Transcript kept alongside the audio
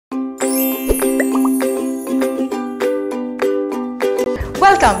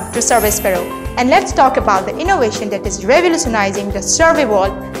Welcome to SurveySparrow, and let's talk about the innovation that is revolutionizing the survey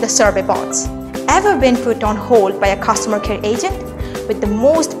world, the SurveyBots. Ever been put on hold by a customer care agent with the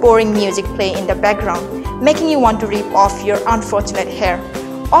most boring music playing in the background, making you want to rip off your unfortunate hair?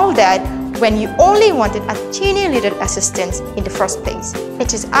 All that when you only wanted a teeny little assistance in the first place.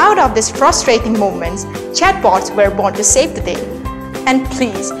 It is out of these frustrating moments chatbots were born to save the day. And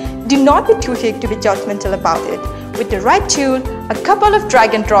please, do not be too quick to be judgmental about it. With the right tool, a couple of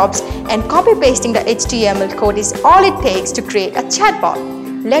drag and drops, and copy-pasting the HTML code is all it takes to create a chatbot.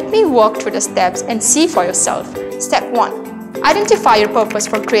 Let me walk through the steps and see for yourself. Step 1. Identify your purpose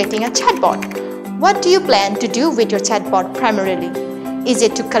for creating a chatbot. What do you plan to do with your chatbot primarily? Is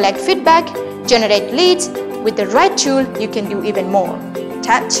it to collect feedback, generate leads? With the right tool, you can do even more.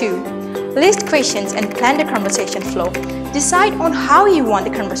 Step 2. List questions and plan the conversation flow. Decide on how you want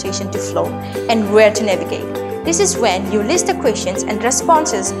the conversation to flow and where to navigate. This is when you list the questions and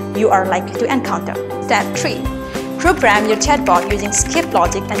responses you are likely to encounter. Step 3. Program your chatbot using skip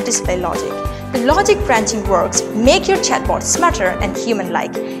logic and display logic. The logic branching works make your chatbot smarter and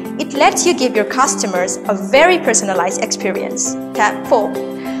human-like. It lets you give your customers a very personalized experience. Step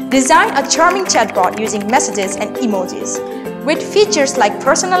 4. Design a charming chatbot using messages and emojis. With features like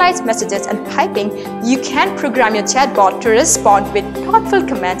personalized messages and piping, you can program your chatbot to respond with thoughtful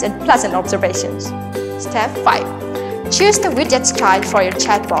comments and pleasant observations. Step 5. Choose the widget style for your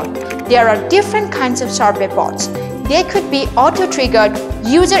chatbot. There are different kinds of survey bots. They could be auto-triggered,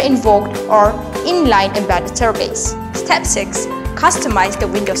 user-invoked, or inline embedded surveys. Step 6. Customize the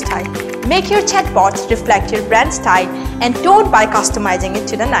window style. Make your chatbots reflect your brand style and don't buy customizing it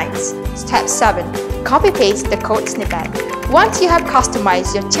to the nines. Step 7. Copy-paste the code snippet. Once you have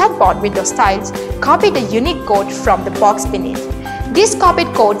customized your chatbot window styles, copy the unique code from the box beneath. This copied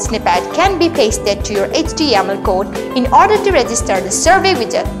code snippet can be pasted to your HTML code in order to register the survey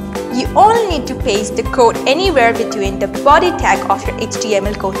widget. You only need to paste the code anywhere between the body tag of your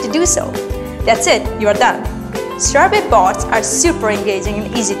HTML code to do so. That's it, you are done. Survey bots are super engaging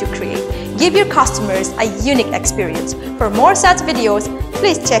and easy to create. Give your customers a unique experience. For more such videos,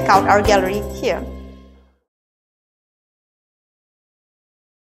 please check out our gallery here.